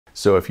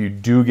So if you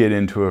do get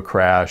into a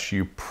crash,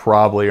 you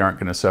probably aren't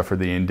going to suffer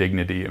the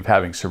indignity of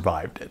having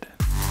survived it.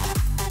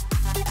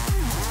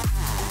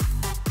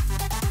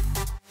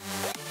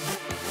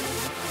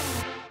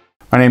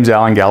 My name's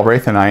Alan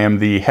Galbraith, and I am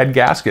the head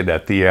gasket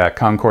at the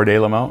Concours de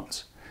Le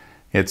Mans.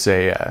 It's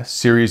a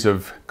series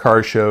of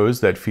car shows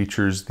that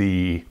features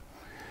the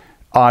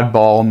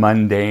oddball,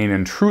 mundane,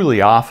 and truly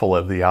awful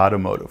of the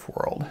automotive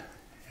world.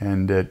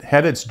 And it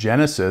had its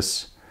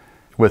genesis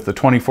with the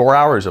 24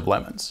 Hours of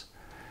Le Mans.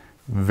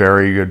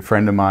 Very good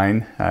friend of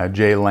mine,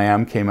 Jay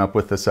Lamb, came up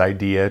with this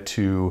idea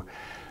to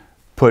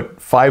put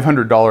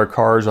 $500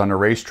 cars on a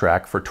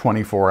racetrack for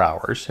 24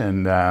 hours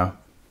and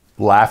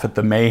laugh at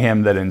the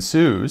mayhem that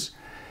ensues.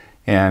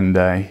 And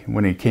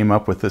when he came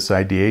up with this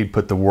idea, he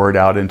put the word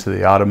out into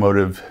the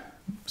automotive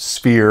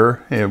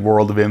sphere, a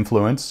world of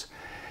influence,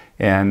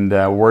 and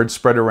word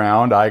spread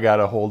around. I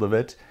got a hold of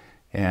it,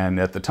 and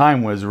at the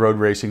time was road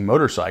racing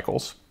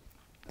motorcycles.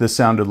 This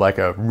sounded like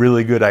a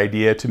really good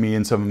idea to me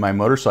and some of my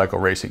motorcycle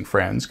racing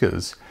friends,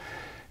 because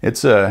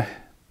it's a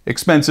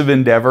expensive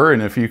endeavor,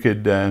 and if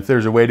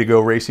there's a way to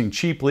go racing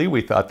cheaply, we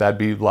thought that'd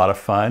be a lot of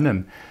fun.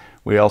 And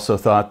we also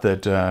thought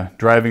that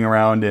driving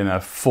around in a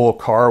full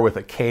car with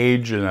a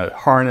cage and a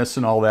harness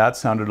and all that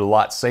sounded a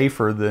lot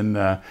safer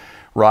than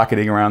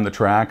rocketing around the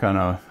track on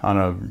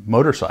a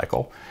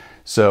motorcycle.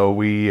 So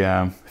we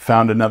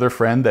found another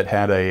friend that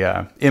had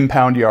a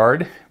impound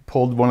yard,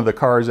 pulled one of the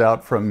cars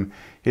out from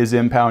his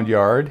impound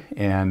yard,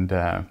 and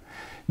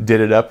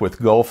did it up with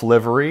Gulf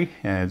livery.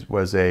 And it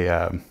was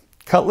a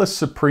Cutlass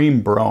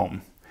Supreme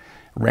Brougham.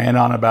 Ran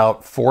on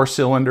about 4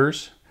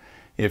 cylinders.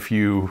 If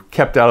you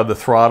kept out of the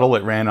throttle,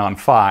 it ran on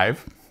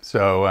 5.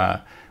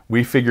 So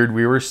we figured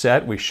we were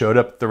set. We showed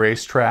up at the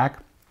racetrack,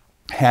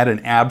 had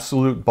an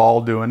absolute ball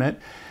doing it.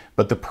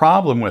 But the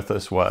problem with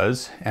us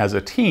was, as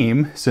a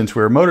team, since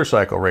we were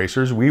motorcycle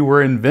racers, we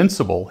were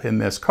invincible in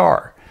this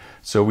car.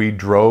 So we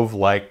drove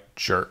like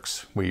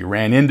jerks. We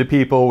ran into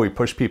people, we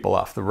pushed people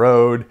off the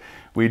road.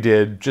 We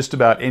did just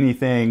about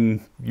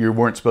anything you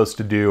weren't supposed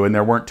to do, and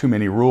there weren't too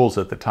many rules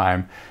at the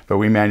time, but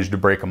we managed to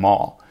break them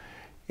all.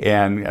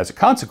 And as a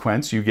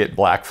consequence, you get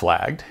black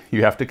flagged.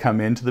 You have to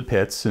come into the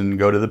pits and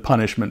go to the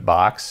punishment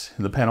box,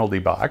 the penalty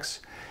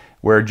box,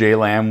 where Jay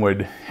Lamb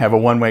would have a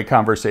one-way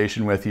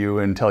conversation with you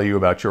and tell you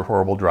about your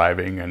horrible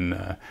driving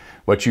and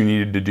what you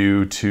needed to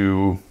do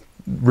to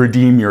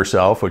redeem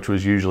yourself, which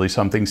was usually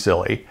something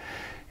silly.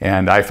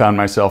 And I found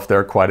myself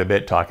there quite a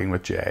bit talking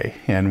with Jay,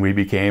 and we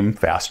became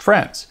fast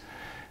friends.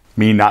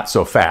 Me, not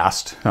so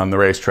fast on the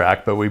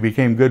racetrack, but we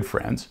became good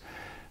friends.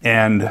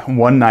 And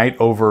one night,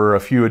 over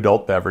a few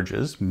adult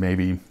beverages,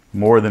 maybe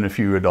more than a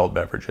few adult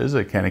beverages,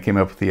 I kind of came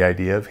up with the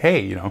idea of,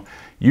 hey,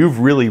 you've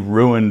really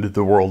ruined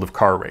the world of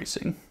car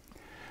racing.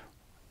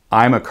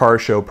 I'm a car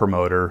show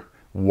promoter.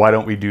 Why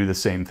don't we do the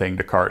same thing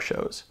to car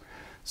shows?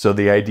 So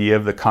the idea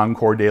of the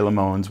Concours de Le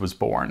Mans was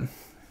born.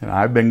 And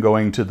I've been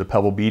going to the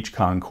Pebble Beach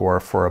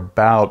Concours for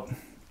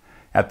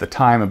at the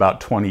time,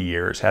 about 20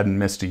 years. Hadn't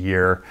missed a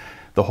year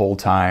the whole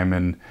time.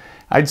 And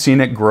I'd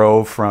seen it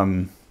grow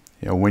from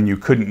when you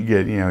couldn't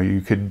get,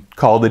 you could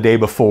call the day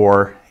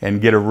before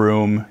and get a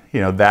room,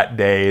 that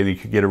day, and you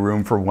could get a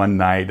room for one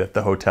night at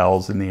the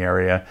hotels in the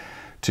area,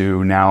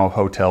 to now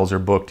hotels are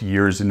booked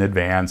years in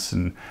advance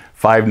and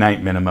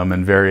 5-night minimum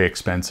and very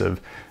expensive.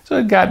 So it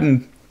had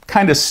gotten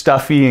kind of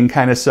stuffy and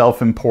kind of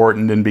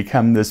self-important and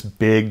become this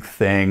big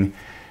thing.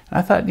 And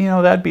I thought,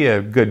 that'd be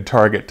a good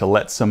target to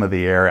let some of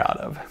the air out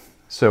of.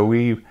 So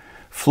we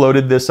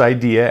floated this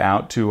idea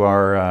out to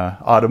our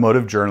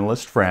automotive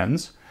journalist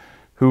friends,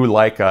 who,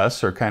 like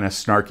us, are kind of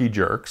snarky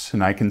jerks,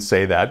 and I can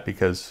say that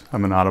because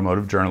I'm an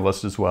automotive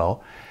journalist as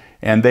well.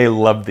 And they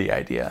loved the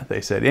idea. They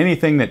said,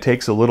 anything that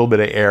takes a little bit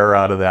of air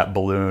out of that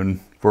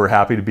balloon, we're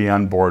happy to be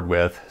on board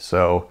with.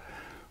 So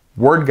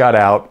word got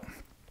out.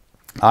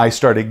 I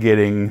started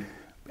getting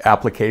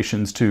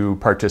applications to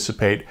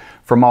participate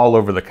from all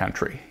over the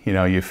country.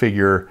 You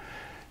figure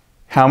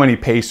how many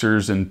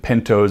Pacers and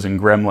Pintos and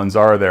Gremlins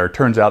are there.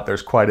 Turns out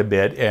there's quite a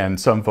bit, and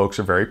some folks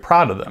are very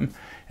proud of them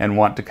and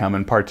want to come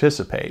and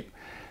participate.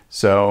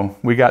 So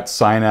we got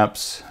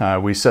sign-ups,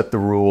 we set the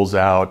rules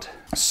out.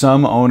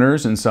 Some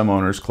owners and some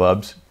owners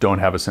clubs don't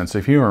have a sense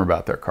of humor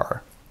about their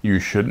car. You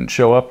shouldn't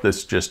show up,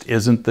 this just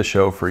isn't the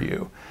show for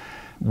you.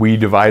 We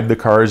divide the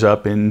cars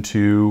up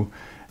into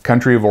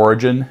country of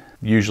origin,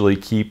 usually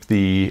keep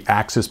the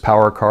Axis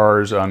power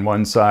cars on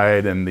one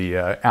side and the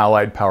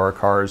Allied power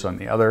cars on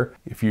the other.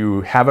 If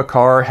you have a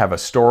car, have a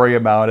story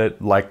about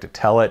it, like to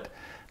tell it,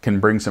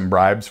 can bring some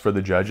bribes for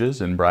the judges,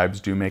 and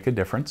bribes do make a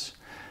difference.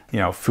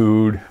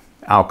 Food,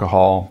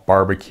 alcohol,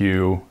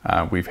 barbecue.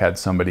 We've had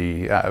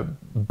somebody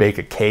bake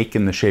a cake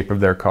in the shape of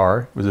their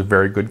car. It was a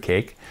very good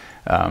cake,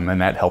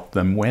 and that helped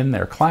them win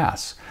their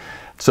class.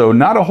 So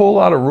not a whole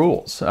lot of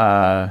rules.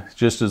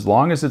 Just as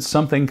long as it's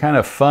something kind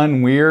of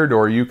fun, weird,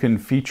 or you can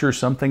feature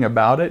something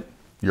about it,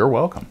 you're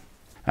welcome.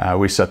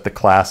 We set the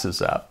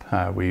classes up.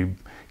 We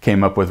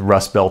came up with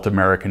Rust Belt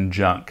American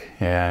junk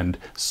and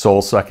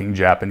soul-sucking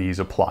Japanese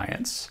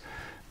appliance.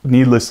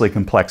 Needlessly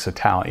complex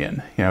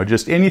Italian.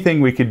 Just anything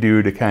we could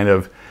do to kind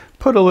of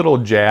put a little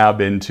jab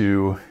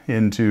into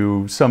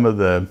some of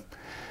the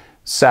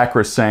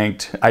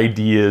sacrosanct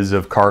ideas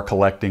of car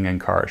collecting and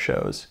car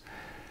shows.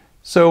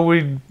 So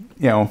we,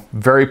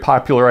 very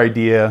popular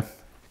idea.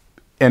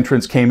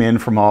 Entrants came in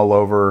from all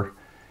over.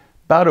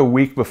 About a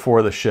week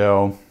before the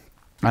show,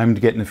 I'm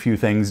getting a few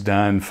things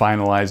done,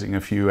 finalizing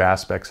a few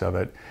aspects of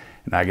it,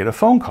 and I get a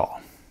phone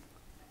call.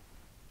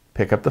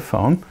 Pick up the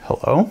phone,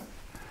 hello.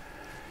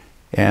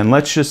 And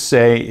let's just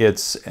say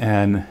it's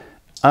an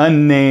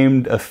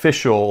unnamed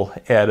official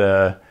at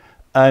a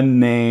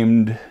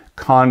unnamed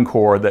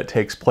Concours that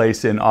takes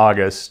place in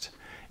August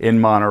in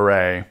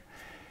Monterey.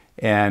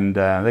 And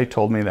they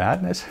told me that,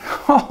 and I said,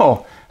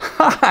 oh,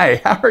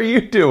 hi, how are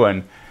you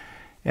doing?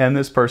 And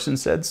this person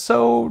said,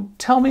 so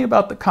tell me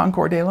about the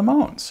Concours de Le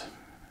Mans.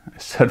 I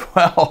said,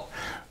 well,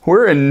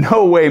 we're in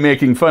no way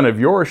making fun of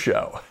your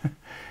show.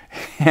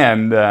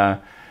 And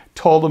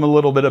told them a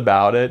little bit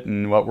about it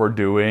and what we're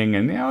doing.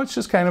 And, it's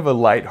just kind of a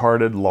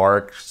lighthearted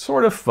lark,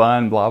 sort of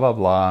fun, blah, blah,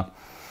 blah.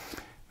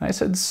 And I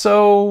said,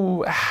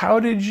 so how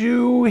did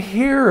you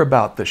hear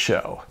about the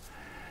show?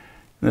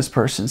 And this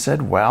person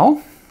said,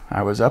 well,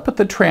 I was up at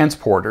the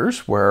transporters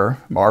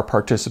where our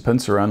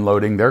participants are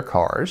unloading their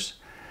cars.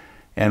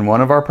 And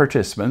one of our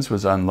participants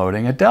was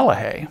unloading a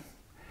Delahaye.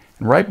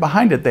 And right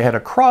behind it, they had a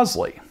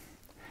Crosley.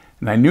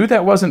 And I knew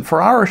that wasn't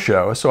for our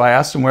show, so I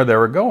asked them where they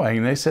were going,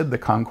 and they said the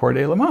Concours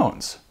de Le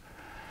Mans.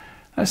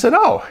 I said,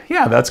 oh,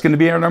 yeah, that's going to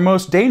be in our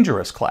most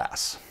dangerous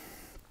class.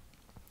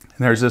 And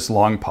there's this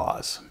long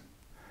pause.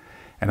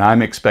 And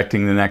I'm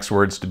expecting the next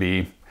words to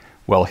be,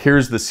 well,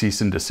 here's the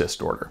cease and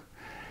desist order.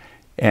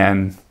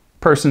 And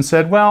person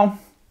said, well,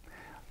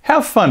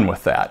 have fun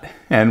with that.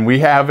 And we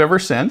have ever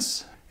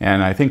since.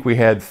 And I think we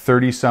had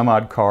 30 some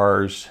odd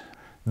cars.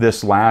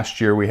 This last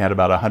year we had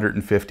about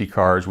 150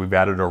 cars. We've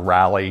added a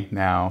rally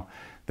now.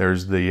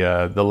 There's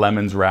the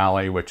Lemons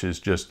Rally, which is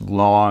just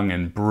long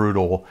and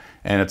brutal.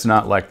 And it's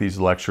not like these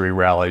luxury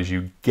rallies.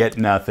 You get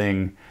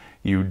nothing.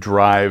 You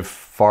drive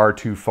far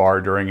too far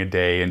during a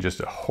day in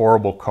just a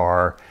horrible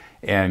car,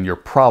 and you're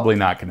probably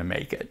not going to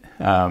make it.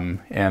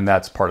 And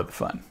that's part of the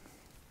fun.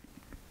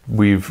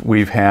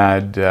 We've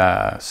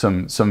had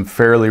some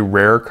fairly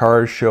rare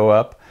cars show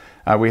up.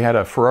 We had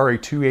a Ferrari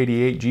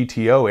 288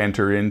 GTO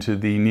enter into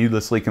the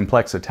needlessly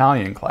complex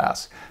Italian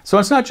class. So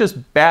it's not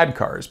just bad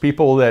cars.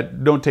 People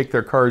that don't take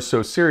their cars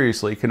so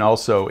seriously can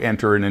also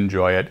enter and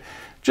enjoy it,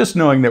 just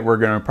knowing that we're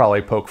going to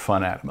probably poke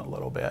fun at them a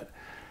little bit.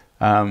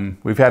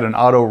 We've had an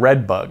auto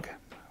red bug,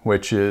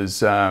 which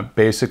is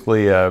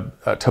basically a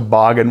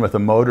toboggan with a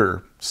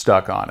motor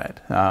stuck on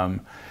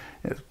it.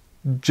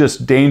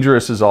 Just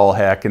dangerous as all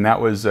heck, and that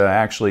was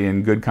actually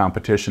in good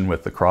competition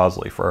with the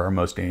Crosley for our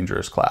most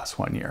dangerous class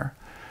one year.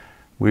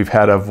 We've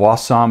had a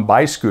Voisin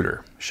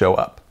bi-scooter show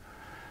up.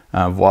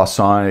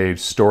 Voisin, a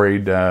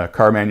storied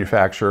car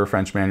manufacturer,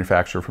 French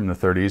manufacturer from the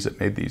 30s, that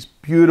made these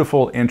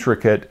beautiful,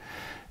 intricate,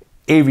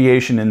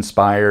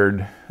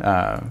 aviation-inspired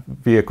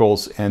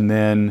vehicles. And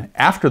then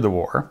after the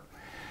war,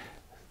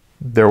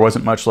 there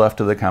wasn't much left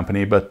of the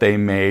company, but they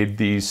made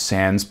these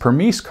Sans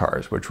Permis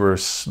cars, which were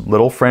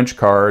little French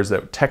cars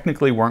that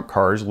technically weren't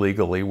cars,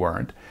 legally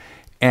weren't.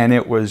 And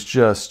it was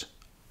just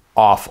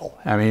awful.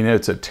 I mean,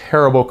 it's a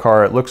terrible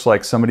car. It looks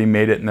like somebody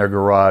made it in their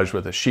garage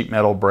with a sheet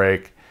metal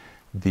brake.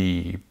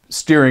 The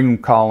steering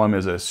column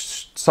is a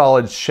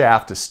solid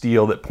shaft of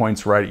steel that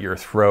points right at your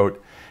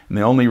throat. And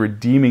the only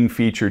redeeming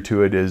feature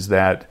to it is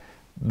that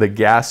the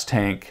gas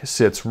tank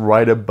sits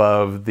right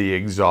above the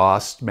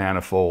exhaust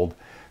manifold.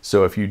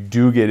 So if you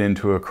do get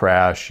into a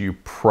crash, you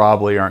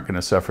probably aren't going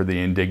to suffer the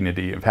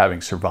indignity of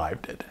having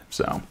survived it.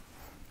 So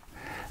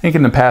I think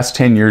in the past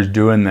 10 years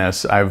doing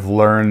this, I've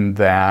learned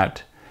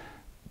that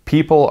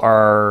people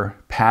are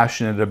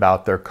passionate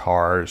about their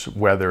cars,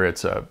 whether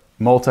it's a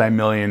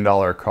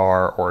multi-million-dollar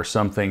car or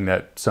something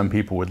that some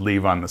people would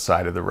leave on the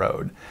side of the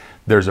road.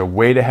 There's a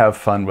way to have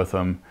fun with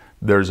them.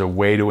 There's a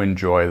way to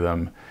enjoy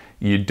them.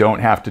 You don't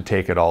have to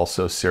take it all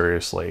so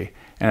seriously.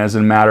 And as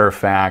a matter of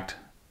fact,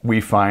 we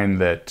find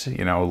that,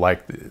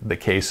 like the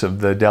case of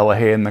the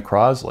Delahaye and the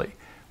Crosley,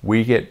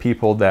 we get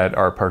people that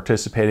are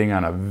participating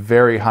on a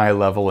very high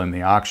level in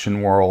the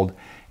auction world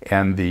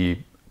and the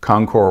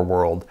Concours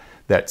world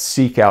that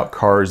seek out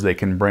cars they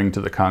can bring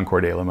to the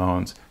Concours de Le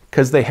Mans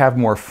because they have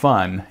more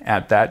fun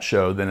at that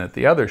show than at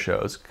the other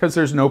shows because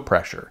there's no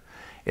pressure.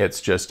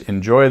 It's just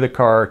enjoy the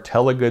car,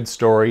 tell a good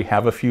story,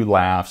 have a few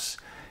laughs,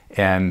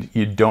 and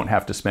you don't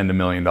have to spend $1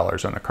 million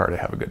on a car to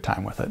have a good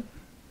time with it.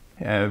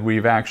 And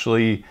we've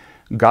actually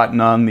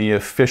gotten on the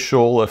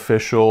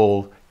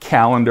official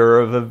calendar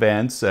of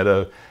events at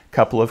a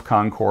couple of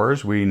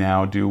Concours. We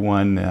now do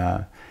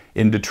one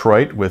in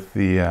Detroit with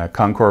the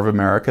Concours of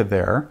America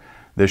there.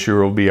 This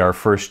year will be our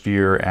first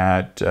year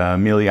at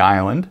Amelia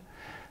Island.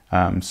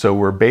 So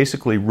we're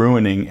basically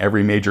ruining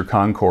every major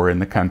Concours in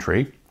the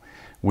country.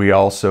 We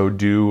also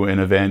do an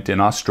event in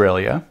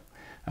Australia,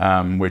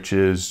 which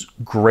is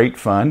great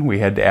fun. We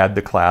had to add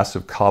the class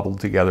of cobbled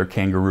together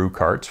kangaroo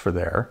carts for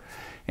there.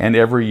 And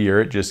every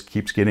year it just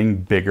keeps getting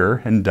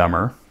bigger and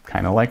dumber,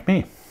 kind of like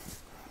me.